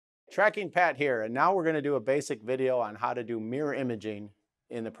TRAKing Pat here, and now we're going to do a basic video on how to do mirror imaging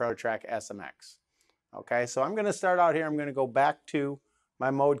in the ProtoTRAK SMX. Okay, so I'm going to start out here. I'm going to go back to my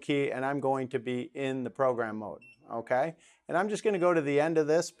mode key and I'm going to be in the program mode. Okay, and I'm just going to go to the end of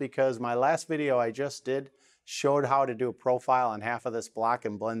this because my last video I just did showed how to do a profile on half of this block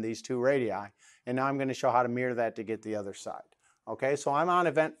and blend these two radii, and now I'm going to show how to mirror that to get the other side. Okay, so I'm on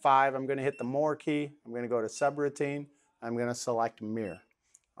event 5. I'm going to hit the more key. I'm going to go to subroutine. I'm going to select mirror.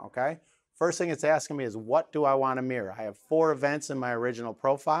 Okay, first thing it's asking me is what do I want to mirror? I have 4 events in my original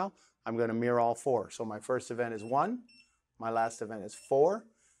profile. I'm going to mirror all 4. So my first event is 1, my last event is 4,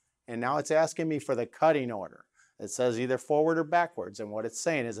 and now it's asking me for the cutting order. It says either forward or backwards, and what it's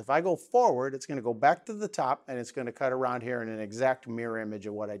saying is if I go forward, it's going to go back to the top and it's going to cut around here in an exact mirror image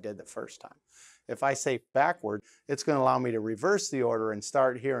of what I did the first time. If I say backward, it's going to allow me to reverse the order and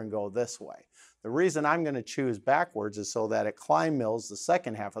start here and go this way. The reason I'm going to choose backwards is so that it climb mills the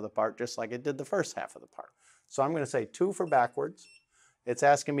second half of the part just like it did the first half of the part. So I'm going to say 2 for backwards. It's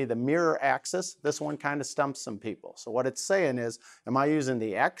asking me the mirror axis. This one kind of stumps some people. So what it's saying is, am I using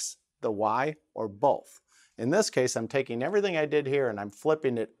the X, the Y, or both? In this case, I'm taking everything I did here and I'm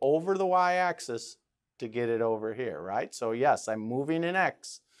flipping it over the Y axis to get it over here, right? So yes, I'm moving in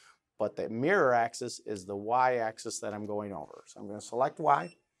X, but the mirror axis is the Y axis that I'm going over. So I'm going to select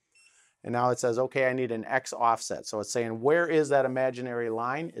Y. And now it says, okay, I need an X offset. So it's saying, where is that imaginary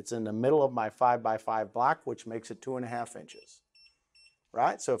line? It's in the middle of my 5x5 block, which makes it 2.5 inches.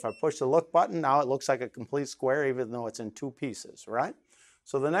 Right? So if I push the look button, now it looks like a complete square, even though it's in 2 pieces, right?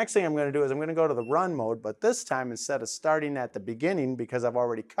 So the next thing I'm going to do is I'm going to go to the run mode, but this time instead of starting at the beginning, because I've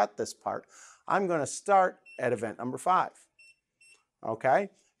already cut this part, I'm going to start at event number 5. Okay?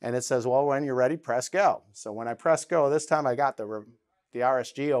 And it says, well, when you're ready, press go. So when I press go, this time I got the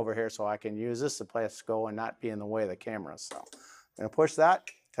RSG over here so I can use this to press go and not be in the way of the camera. So I'm going to push that.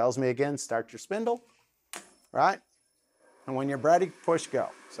 Tells me again, start your spindle, right? And when you're ready, push go.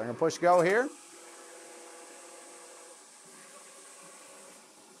 So I'm going to push go here.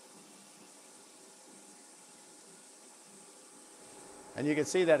 And you can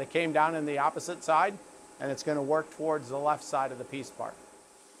see that it came down in the opposite side and it's going to work towards the left side of the piece part.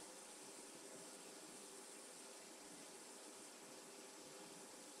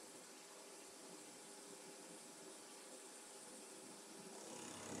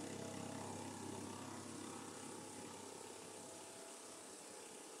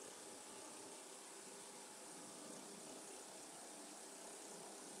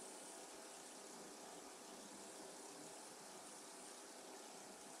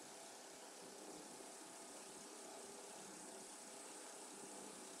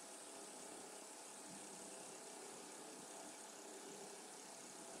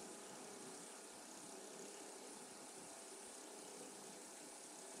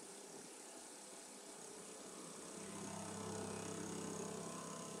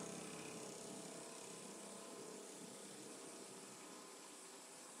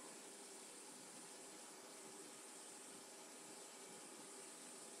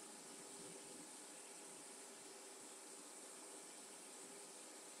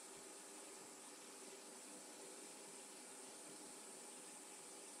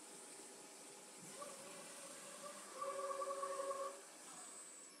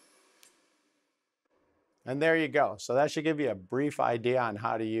 And there you go. So that should give you a brief idea on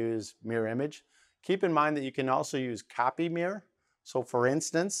how to use mirror image. Keep in mind that you can also use copy mirror. So for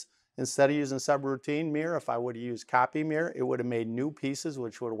instance, instead of using subroutine mirror, if I would have used copy mirror, it would have made new pieces,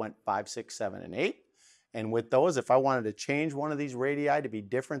 which would have went 5, 6, 7, and 8. And with those, if I wanted to change one of these radii to be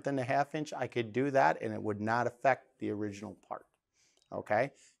different than the 1/2 inch, I could do that and it would not affect the original part.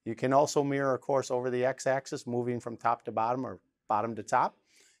 Okay? You can also mirror, of course, over the X-axis, moving from top to bottom or bottom to top.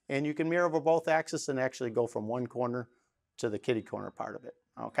 And you can mirror over both axes and actually go from one corner to the kitty corner part of it.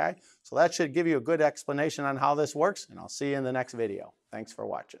 Okay? So that should give you a good explanation on how this works, and I'll see you in the next video. Thanks for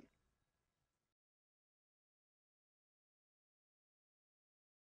watching.